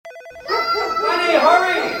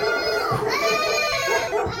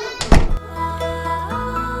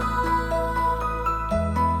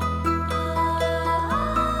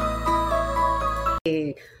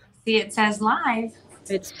See, it says live.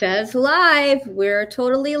 It says live. We're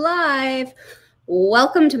totally live.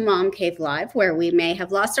 Welcome to MomCave Live, where we may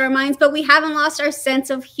have lost our minds, but we haven't lost our sense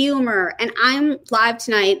of humor. And I'm live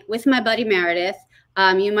tonight with my buddy Meredith.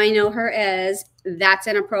 You might know her as That's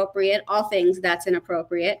Inappropriate, all things That's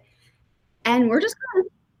Inappropriate. And we're just going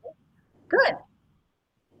good.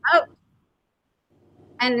 Oh,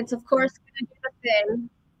 and it's, of course, going to do the thing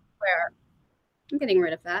where I'm getting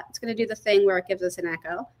rid of that. It's going to do the thing where it gives us an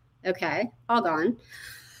echo. Okay, all gone.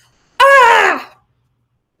 Ah!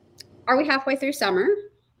 Are we halfway through summer?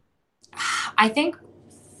 I think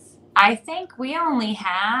we only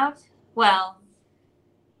have, well,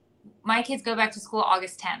 my kids go back to school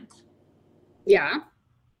August 10th. Yeah.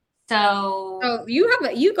 So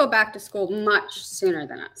you go back to school much sooner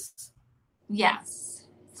than us. Yes.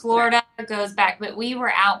 Florida goes back, but we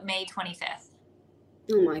were out May 25th.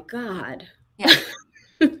 Oh my God. Yeah.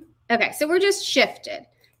 Okay, so we're just shifted.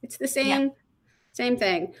 It's the same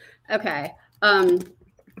thing. Okay.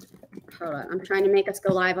 Hold on. I'm trying to make us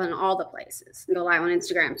go live on all the places. And go live on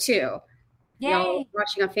Instagram too. Yay. Y'all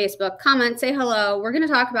watching on Facebook, comment, say hello. We're going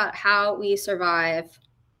to talk about how we survive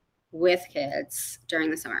with kids during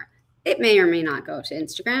the summer. It may or may not go to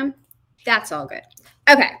Instagram. That's all good.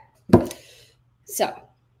 Okay. So,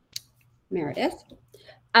 Meredith,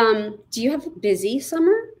 do you have a busy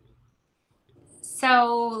summer?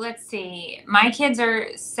 So let's see. My kids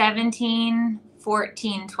are 17,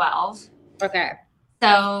 14, 12. Okay.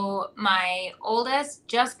 So my oldest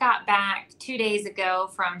just got back 2 days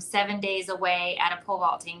ago from 7 days away at a pole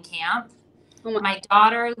vaulting camp. Oh my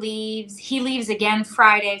daughter he leaves again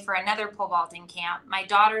Friday for another pole vaulting camp. My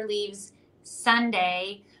daughter leaves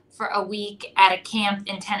Sunday for a week at a camp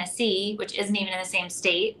in Tennessee, which isn't even in the same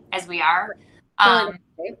state as we are.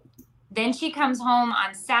 Then she comes home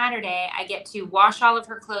on Saturday. I get to wash all of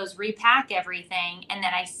her clothes, repack everything, and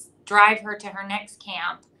then I drive her to her next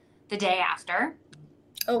camp the day after.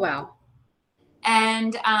 Oh, wow.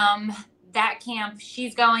 And that camp,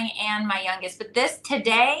 she's going and my youngest. But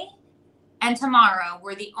today and tomorrow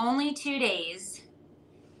were the only 2 days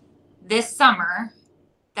this summer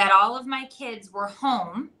that all of my kids were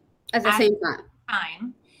home. At the same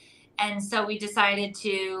time. And so we decided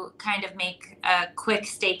to kind of make a quick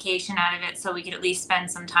staycation out of it so we could at least spend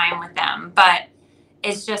some time with them. But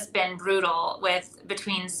it's just been brutal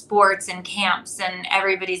between sports and camps and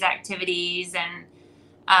everybody's activities. And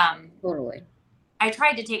totally. I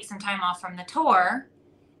tried to take some time off from the tour.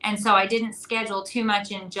 And so I didn't schedule too much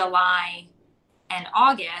in July and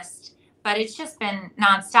August, but it's just been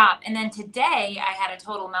nonstop. And then today I had a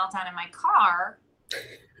total meltdown in my car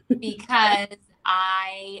because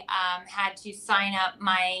I had to sign up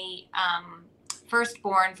my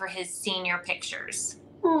firstborn for his senior pictures.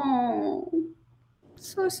 Oh,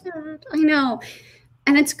 so sad. I know.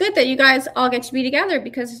 And it's good that you guys all get to be together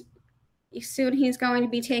because soon he's going to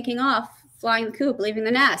be taking off, flying the coop, leaving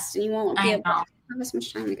the nest, and you won't be able to have as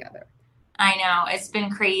much time together. I know. It's been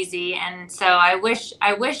crazy. And so I wish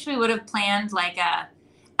we would have planned like a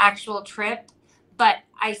actual trip. But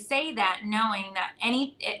I say that knowing that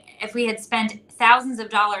if we had spent thousands of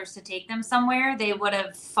dollars to take them somewhere, they would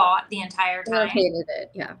have fought the entire time. Hated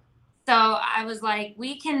it, yeah. So I was like,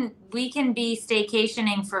 we can be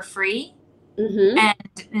staycationing for free,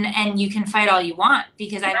 and you can fight all you want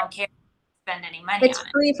because I don't care if you spend any money on it. It's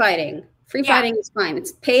free fighting. Free fighting is fine.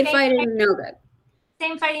 It's paid fighting, no good.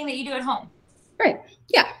 Same fighting that you do at home. Right.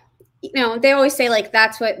 Yeah. They always say, like,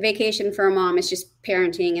 that's what vacation for a mom is, just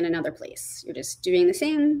parenting in another place. You're just doing the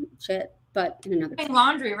same shit, but in another place.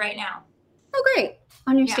 Laundry right now. Oh, great.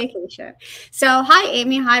 On your staycation. So, hi,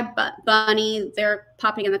 Amy. Hi, Bunny. They're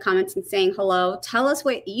popping in the comments and saying hello. Tell us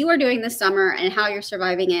what you are doing this summer and how you're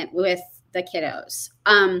surviving it with the kiddos.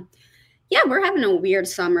 Yeah, we're having a weird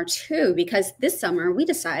summer, too, because this summer we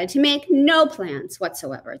decided to make no plans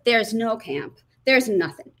whatsoever. There's no camp. There's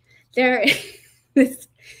nothing.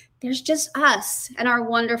 There's just us and our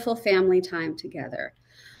wonderful family time together.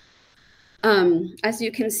 As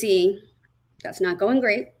you can see, that's not going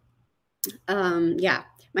great. Yeah,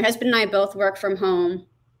 my husband and I both work from home,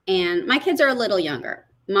 and my kids are a little younger.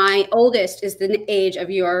 My oldest is the age of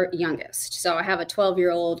your youngest. So I have a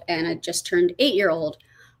 12-year-old and a just turned 8-year-old.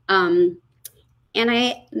 And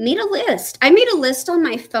I made a list. I made a list on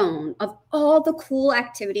my phone of all the cool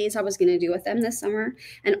activities I was going to do with them this summer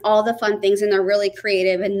and all the fun things. And they're really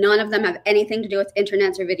creative. And none of them have anything to do with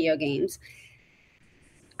internet or video games.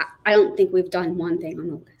 I don't think we've done one thing on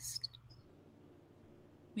the list.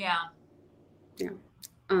 Yeah. Yeah.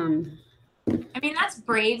 I mean, that's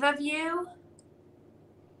brave of you.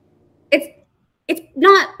 It's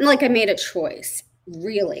not like I made a choice.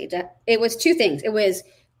 really, it was two things. It was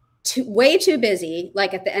way too busy,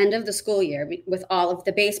 like at the end of the school year with all of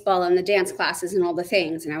the baseball and the dance classes and all the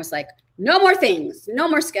things. And I was like, no more things, no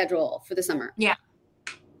more schedule for the summer. Yeah.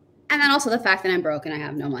 And then also the fact that I'm broke and I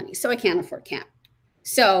have no money, so I can't afford camp.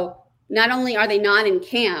 So not only are they not in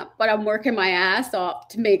camp, but I'm working my ass off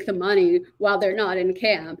to make the money while they're not in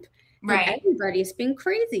camp. Right. And everybody's been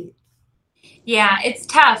crazy. Yeah, it's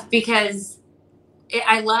tough because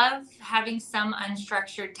I love having some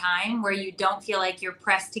unstructured time where you don't feel like you're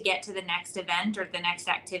pressed to get to the next event or the next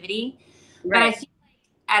activity. Right. But I feel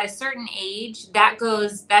like at a certain age,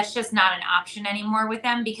 that's just not an option anymore with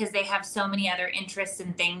them because they have so many other interests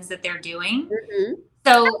and things that they're doing. Mm-hmm.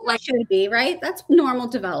 So that should be, right? That's normal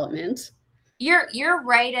development. You're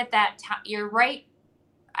right at that time. You're right.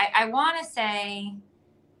 I want to say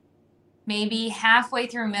maybe halfway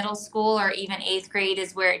through middle school or even 8th grade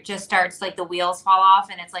is where it just starts, like the wheels fall off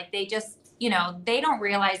and it's like they just, they don't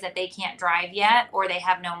realize that they can't drive yet or they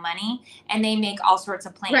have no money and they make all sorts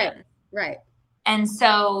of plans. Right. And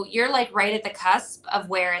so you're like right at the cusp of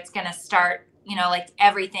where it's going to start, like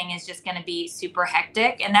everything is just going to be super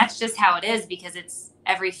hectic. And that's just how it is because it's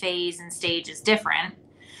every phase and stage is different.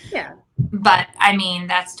 Yeah. But I mean,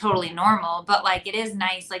 that's totally normal. But like, it is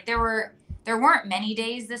nice. Like there weren't many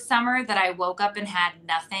days this summer that I woke up and had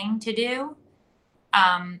nothing to do.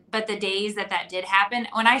 But the days that did happen,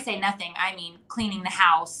 when I say nothing, I mean cleaning the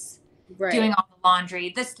house, right. Doing all the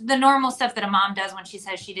laundry, the normal stuff that a mom does when she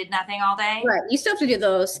says she did nothing all day. Right. You still have to do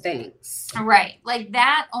those things. Right. Like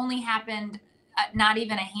that only happened not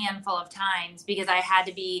even a handful of times because I had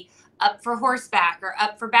to be up for horseback or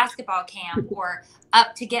up for basketball camp or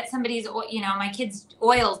up to get somebody's, my kid's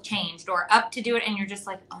oil changed or up to do it. And you're just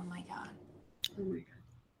like, oh my God.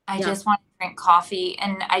 I just want to drink coffee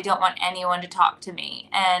and I don't want anyone to talk to me.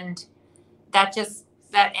 And that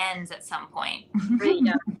ends at some point.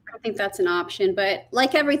 Yeah, I think that's an option. But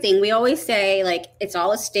like everything, we always say, like, it's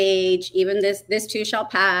all a stage. Even this too shall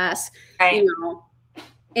pass. Right.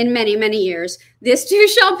 In many, many years, this too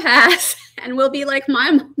shall pass. And we'll be like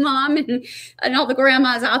my mom and all the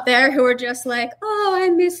grandmas out there who are just like, oh, I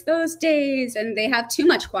miss those days. And they have too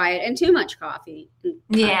much quiet and too much coffee.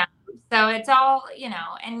 Yeah. So it's all,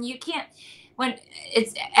 and you can't, when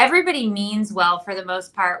it's, everybody means well for the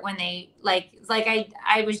most part when they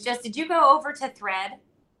did you go over to Thread?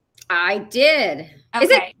 I did. Okay. Is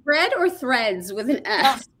it Thread or Threads with an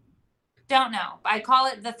F? Don't know. I call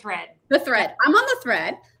it the Thread. The Thread. I'm on the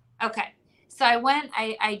Thread. Okay. So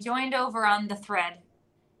I joined over on the Thread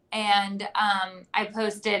and I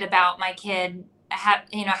posted about my kid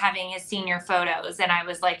having his senior photos. And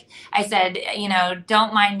I said,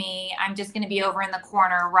 don't mind me. I'm just going to be over in the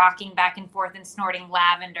corner, rocking back and forth and snorting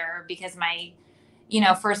lavender because my,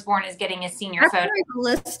 firstborn is getting his senior photo. Very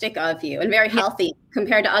holistic of you and very healthy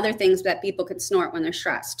compared to other things that people could snort when they're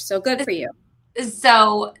stressed. So good for you.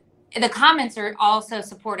 So the comments are also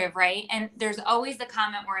supportive, right? And there's always the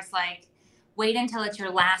comment where it's like, wait until it's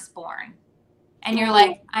your last born. And you're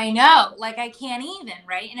like, I know, like I can't even,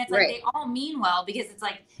 right? And it's like they all mean well because it's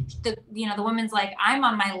like the woman's like, I'm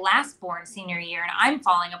on my last born senior year and I'm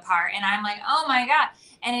falling apart. And I'm like, oh my God.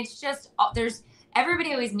 And it's just,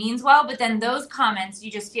 everybody always means well, but then those comments,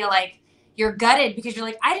 you just feel like you're gutted because you're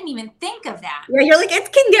like, I didn't even think of that. Yeah, you're like,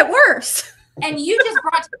 it can get worse. And you just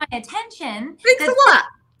brought to my attention. Thanks a lot.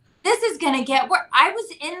 This is going to get worse. I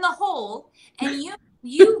was in the hole and you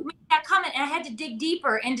made that comment and I had to dig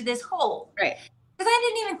deeper into this hole. Right. Because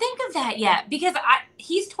I didn't even think of that yet because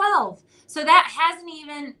he's 12. So that hasn't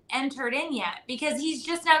even entered in yet because he's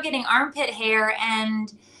just now getting armpit hair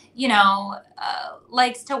and,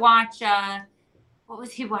 likes to watch, what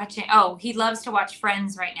was he watching? Oh, he loves to watch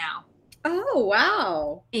Friends right now. Oh,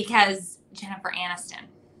 wow. Because Jennifer Aniston.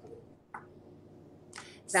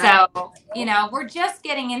 So, we're just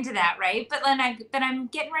getting into that, right? But then I'm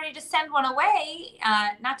getting ready to send one away,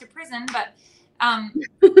 not to prison, but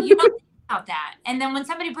you don't think about that. And then when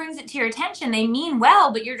somebody brings it to your attention, they mean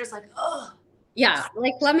well, but you're just like, oh. Yeah,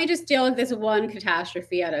 like let me just deal with this one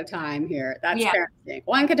catastrophe at a time here. That's parenting.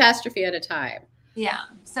 One catastrophe at a time. Yeah.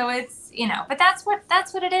 So it's, but that's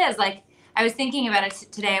what it is. Like I was thinking about it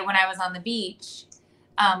today when I was on the beach.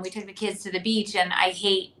 We took the kids to the beach and I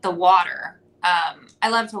hate the water. I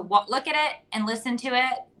love to look at it and listen to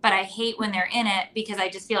it, but I hate when they're in it because I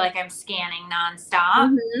just feel like I'm scanning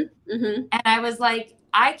nonstop. Mm-hmm, mm-hmm. And I was like,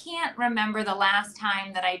 I can't remember the last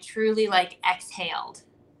time that I truly exhaled.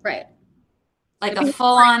 Right. Like a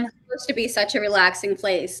full on. It's supposed to be such a relaxing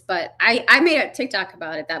place, but I made a TikTok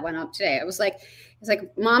about it that went up today. It's like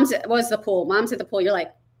mom's was the pool. Mom's at the pool. You're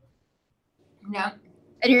like, no.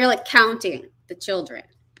 And you're like counting the children.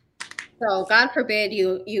 So God forbid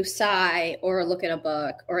you sigh or look at a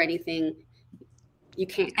book or anything. You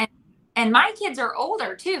can't. And my kids are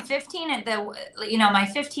older too. My 15 and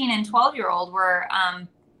 12-year-old were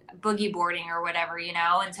boogie boarding or whatever,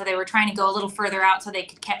 and so they were trying to go a little further out so they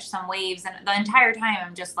could catch some waves. And the entire time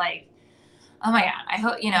I'm just like, oh my God, I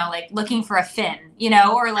hope, like looking for a fin,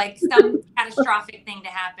 or like some catastrophic thing to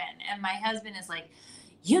happen. And my husband is like,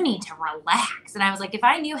 you need to relax. And I was like, if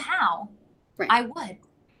I knew how, right, I would.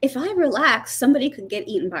 If I relax, somebody could get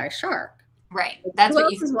eaten by a shark. Right. That's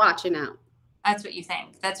what you is watching out. That's what you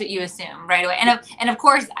think. That's what you assume right away. And of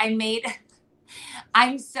course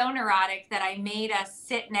I'm so neurotic that I made us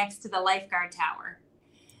sit next to the lifeguard tower.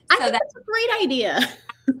 I think that's a great idea.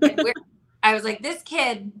 I was like, this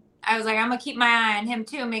kid, I'm going to keep my eye on him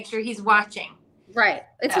too and make sure he's watching. Right.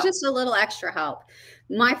 It's just a little extra help.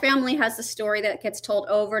 My family has a story that gets told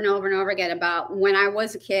over and over and over again about when I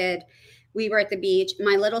was a kid, we were at the beach.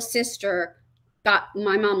 My little sister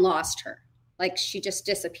my mom lost her. Like she just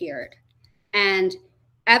disappeared. And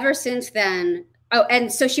ever since then,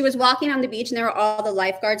 and so she was walking on the beach and there were all the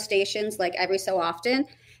lifeguard stations like every so often.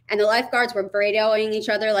 And the lifeguards were radioing each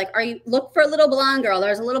other like, look for a little blonde girl.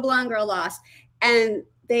 There's a little blonde girl lost. And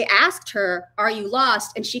they asked her, are you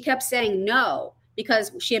lost? And she kept saying no,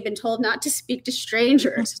 because she had been told not to speak to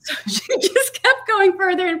strangers. So she just kept going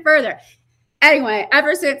further and further. Anyway,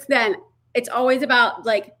 ever since then, it's always about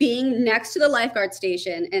like being next to the lifeguard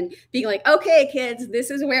station and being like, okay, kids, this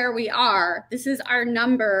is where we are. This is our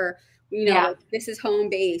number. This is home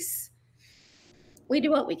base. We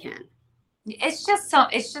do what we can. It's just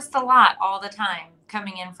a lot all the time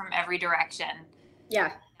coming in from every direction.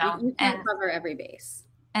 Yeah. You can't cover every base.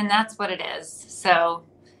 And that's what it is. So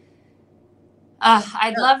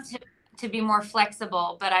I'd love to be more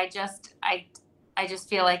flexible, but I just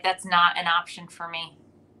feel like that's not an option for me.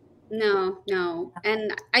 No.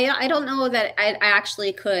 And I don't know that I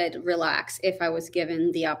actually could relax if I was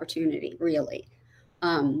given the opportunity, really.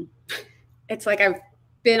 It's like I've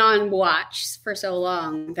been on watch for so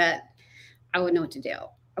long that I wouldn't know what to do.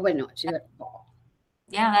 I wouldn't know what to do at all.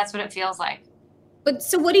 Yeah, that's what it feels like. But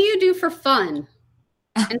so what do you do for fun?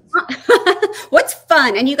 What's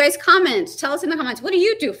fun? And you guys comment. Tell us in the comments. What do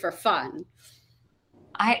you do for fun?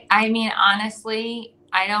 I mean, honestly,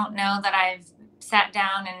 I don't know that I've sat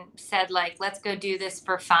down and said, like, let's go do this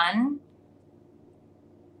for fun.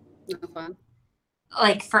 No fun.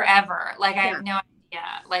 Like forever. Like I have no idea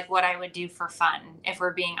like what I would do for fun, if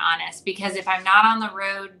we're being honest. Because if I'm not on the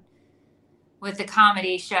road with the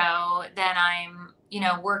comedy show, then I'm,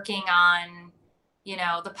 working on,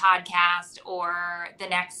 the podcast or the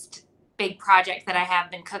next big project that I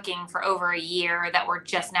have been cooking for over a year that we're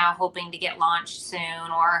just now hoping to get launched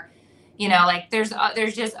soon. Or, like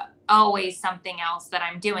there's just always something else that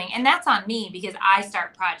I'm doing. And that's on me because I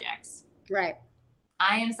start projects. Right.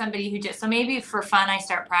 I am somebody who so maybe for fun, I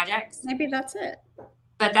start projects. Maybe that's it.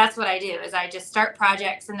 But that's what I do is I just start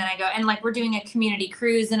projects and then I go, and like we're doing a community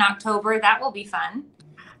cruise in October. That will be fun.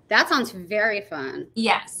 That sounds very fun.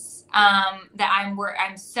 Yes.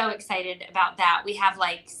 I'm so excited about that. We have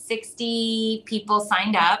like 60 people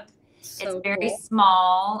signed up. So it's very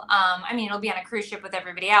small. It'll be on a cruise ship with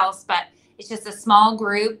everybody else, but it's just a small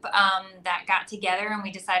group that got together and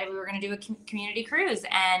we decided we were going to do a community cruise,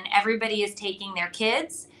 and everybody is taking their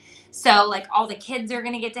kids. So like all the kids are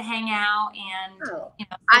going to get to hang out. And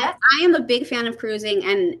I am a big fan of cruising,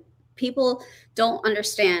 and people don't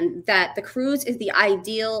understand that the cruise is the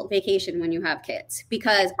ideal vacation when you have kids,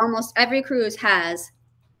 because almost every cruise has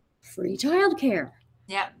free childcare.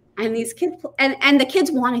 Yeah. And these kids and the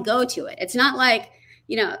kids want to go to it. It's not like,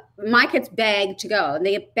 my kids beg to go and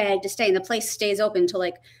they beg to stay, and the place stays open till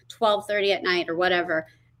like 12:30 at night or whatever.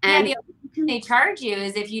 And the only thing they charge you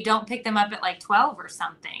is if you don't pick them up at like 12 or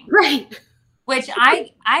something. Right. Which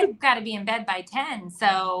I've got to be in bed by 10.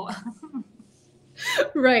 So.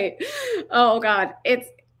 Right. Oh God.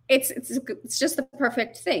 It's just the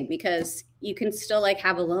perfect thing, because you can still like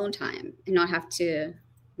have alone time and not have to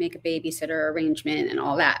make a babysitter arrangement and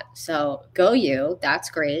all that. So go you, that's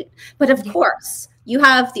great. But of course you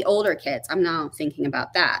have the older kids. I'm now thinking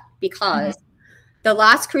about that because the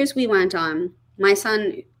last cruise we went on, my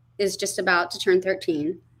son is just about to turn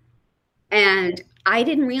 13. And I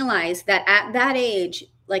didn't realize that at that age,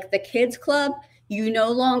 like the kids club, they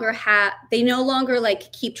no longer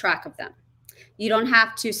like keep track of them. You don't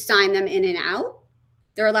have to sign them in and out.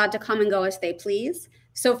 They're allowed to come and go as they please.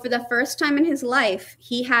 So for the first time in his life,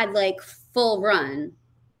 he had like full run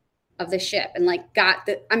of the ship and like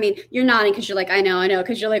you're nodding because you're like, I know,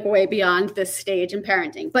 because you're like way beyond this stage in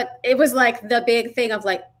parenting. But it was like the big thing of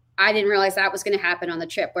like, I didn't realize that was going to happen on the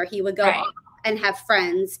trip, where he would go off and have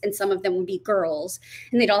friends, and some of them would be girls,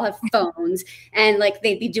 and they'd all have phones, and like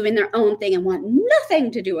they'd be doing their own thing and want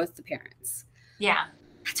nothing to do with the parents. Yeah.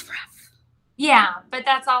 That's rough. Yeah, but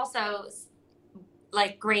that's also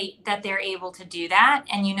like great that they're able to do that,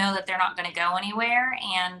 and you know that they're not going to go anywhere.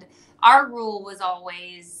 And our rule was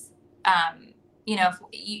always, you know,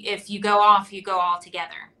 if you go off, you go all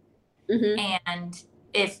together. Mm-hmm. And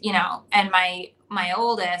if, you know, and my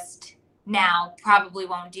oldest now probably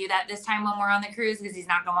won't do that this time when we're on the cruise, because he's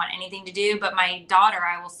not going to want anything to do. But my daughter,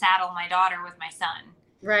 I will saddle my daughter with my son.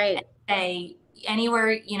 Right. And say,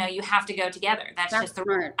 anywhere, you know, you have to go together. That's just the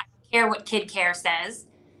smart. I don't care what Kid Care says.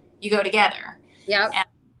 You go together. Yep.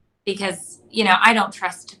 Because, you know, I don't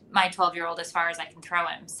trust my 12-year-old as far as I can throw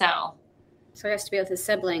him. So he has to be with his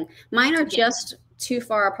sibling. Mine are just too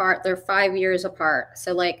far apart. They're 5 years apart.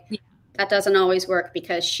 So like that doesn't always work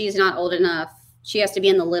because she's not old enough. She has to be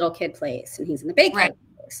in the little kid place and he's in the big kid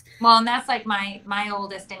place. Well, and that's like my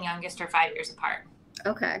oldest and youngest are 5 years apart.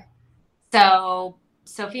 Okay. So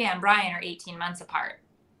Sophia and Brian are 18 months apart.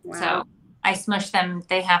 Wow. So I smush them.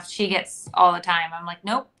 She gets all the time. I'm like,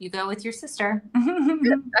 nope, you go with your sister.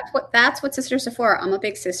 That's what sisters are for. I'm a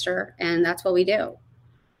big sister and that's what we do.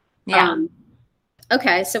 Yeah.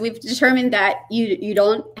 Okay. So we've determined that you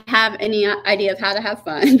don't have any idea of how to have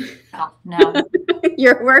fun. Oh, no.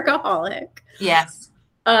 You're a workaholic. Yes.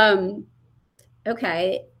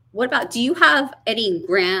 Okay. What about, do you have any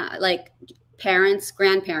grandparents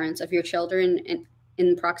of your children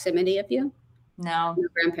in proximity of you? No. Your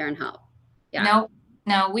grandparent help? Yeah.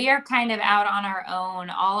 No, we are kind of out on our own.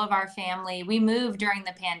 All of our family, we moved during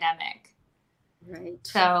the pandemic. Right.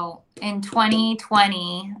 So in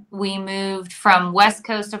 2020, we moved from west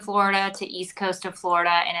coast of Florida to east coast of Florida,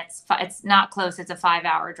 and it's not close. It's a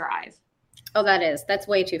 5-hour drive. Oh, that's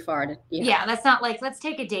way too far. Yeah, that's not like, let's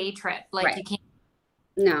take a day trip. Like you can't.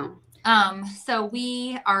 No. So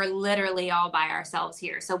we are literally all by ourselves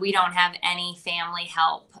here. So we don't have any family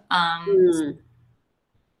help.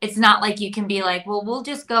 It's not like you can be like, well, we'll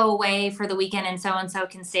just go away for the weekend and so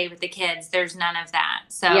can stay with the kids. There's none of that.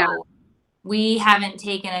 So we haven't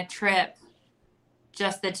taken a trip,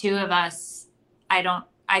 just the two of us.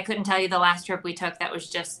 I couldn't tell you the last trip we took that was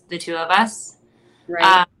just the two of us.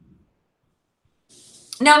 Right.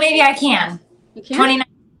 No, maybe I can. You can?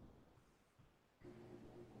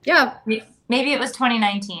 Yeah. Maybe it was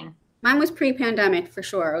 2019. Mine was pre-pandemic for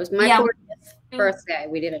sure. It was my 40th birthday.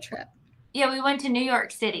 We did a trip. Yeah, we went to New York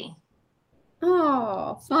City.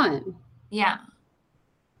 Oh, fun. Yeah.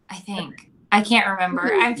 I think. I can't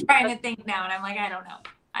remember. I'm trying to think now, and I'm like, I don't know.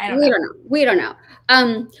 We don't know.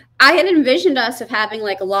 I had envisioned us of having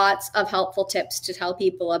like lots of helpful tips to tell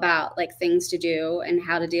people about like things to do and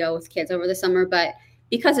how to deal with kids over the summer, but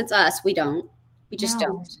because it's us, we don't. We just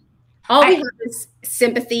don't. All we have is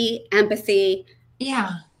sympathy, empathy.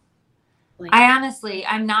 Yeah.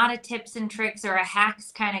 I'm not a tips and tricks or a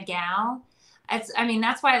hacks kind of gal. That's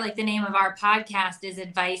why like the name of our podcast is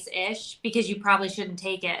Advice-ish, because you probably shouldn't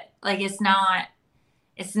take it. Like it's not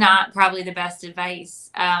probably the best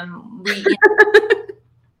advice.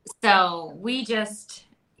 So we just,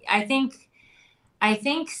 I think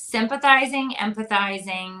sympathizing,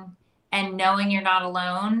 empathizing, and knowing you're not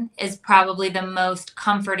alone is probably the most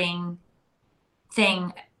comforting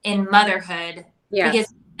thing in motherhood. Yeah.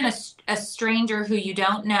 Because a stranger who you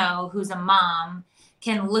don't know, who's a mom,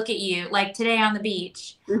 can look at you. Like today on the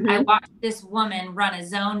beach, I watched this woman run a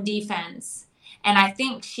zone defense, and I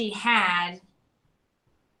think she had,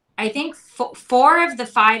 four of the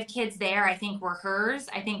 5 kids there, I think were hers.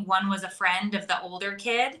 I think one was a friend of the older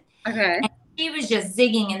kid. Okay. And she was just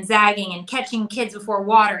zigging and zagging and catching kids before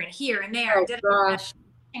water and here and there. Oh, gosh.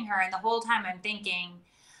 Her, and the whole time I'm thinking,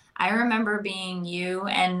 I remember being you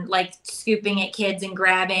and like scooping at kids and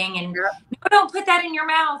grabbing and no, don't put that in your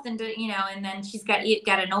mouth. And, and then she's got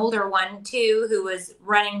an older one too, who was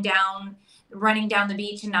running down the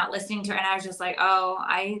beach and not listening to her. And I was just like, oh,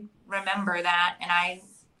 I remember that. And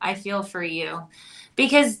I feel for you,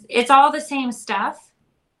 because it's all the same stuff,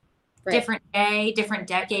 different day, different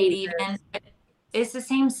decade, even. But it's the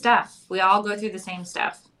same stuff. We all go through the same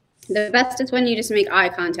stuff. The best is when you just make eye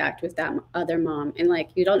contact with that other mom and like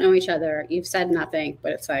you don't know each other. You've said nothing,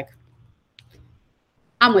 but it's like,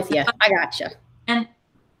 I'm with you. I got you. And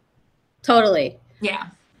totally. Yeah.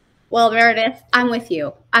 Well, Meredith, I'm with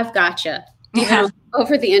you. I've got you.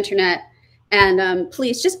 Over the internet. And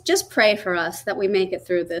please just pray for us that we make it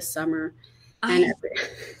through this summer. I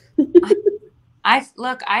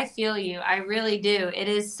feel you. I really do. It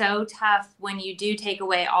is so tough when you do take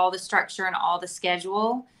away all the structure and all the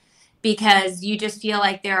schedule, because you just feel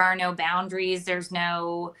like there are no boundaries. There's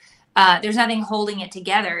no, There's nothing holding it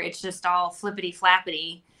together. It's just all flippity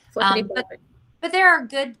flappity. Flippity But there are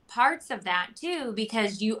good parts of that too,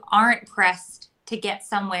 because you aren't pressed to get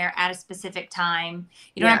somewhere at a specific time.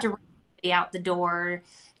 You don't have to be out the door.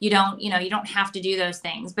 You don't have to do those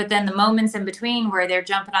things. But then the moments in between where they're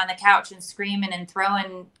jumping on the couch and screaming and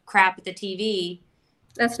throwing crap at the TV.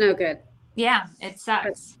 That's no good. Yeah, it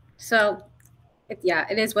sucks. So, yeah,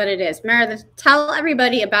 it is what it is. Meredith, tell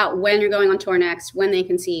everybody about when you're going on tour next, when they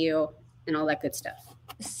can see you, and all that good stuff.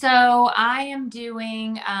 So I am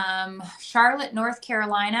doing Charlotte, North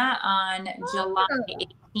Carolina on July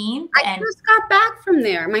 18th. I just got back from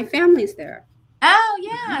there. My family's there. Oh,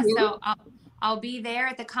 yeah. So I'll be there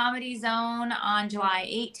at the Comedy Zone on July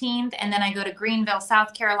 18th. And then I go to Greenville,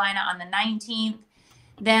 South Carolina on the 19th.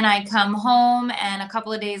 Then I come home, and a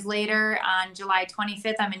couple of days later on July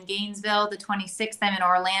 25th, I'm in Gainesville. The 26th, I'm in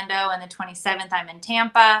Orlando. And the 27th, I'm in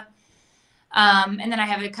Tampa. And then I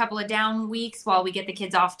have a couple of down weeks while we get the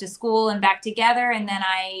kids off to school and back together. And then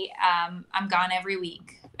I'm gone every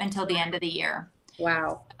week until the end of the year.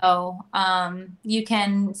 Wow. So you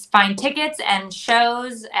can find tickets and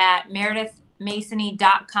shows at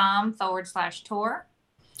meredithmasony.com/tour.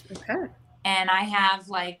 Okay. And I have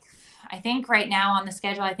I think right now on the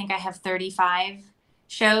schedule, I think I have 35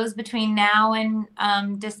 shows between now and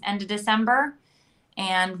end of December.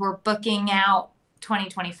 And we're booking out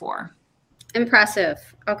 2024.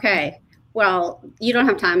 Impressive. Okay. Well, you don't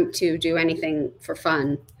have time to do anything for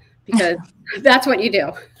fun because that's what you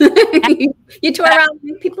do. You tour around and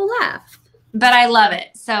make people laugh. But I love it.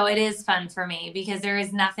 So it is fun for me because there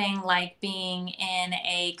is nothing like being in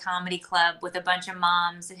a comedy club with a bunch of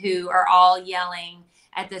moms who are all yelling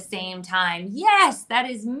at the same time. Yes, that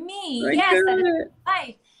is me. Yes, that is my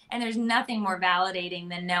life. And there's nothing more validating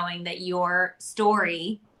than knowing that your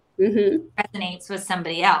story resonates with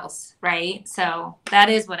somebody else, right? So that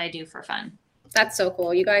is what I do for fun. That's so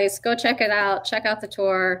cool. You guys go check it out. Check out the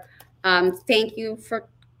tour. Thank you for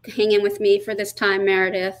hanging with me for this time,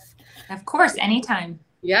 Meredith. Of course, anytime.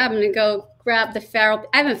 Yeah, I'm going to go grab the feral.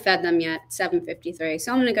 I haven't fed them yet, 7:53,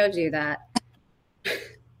 so I'm going to go do that.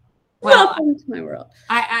 Well, welcome to my world.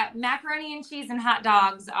 Macaroni and cheese and hot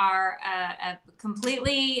dogs are a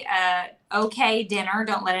completely okay dinner.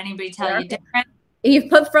 Don't let anybody tell you different. You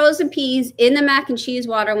put frozen peas in the mac and cheese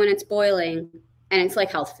water when it's boiling, and it's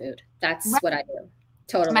like health food. That's what I do.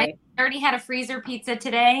 Totally. My already had a freezer pizza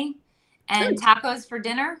today and tacos for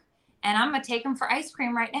dinner, and I'm going to take them for ice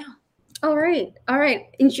cream right now. All right. All right.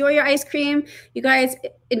 Enjoy your ice cream. You guys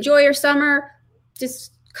enjoy your summer.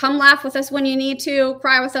 Just come laugh with us when you need to,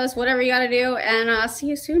 cry with us, whatever you got to do. And see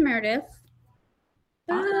you soon, Meredith.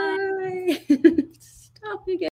 Bye. Stop again.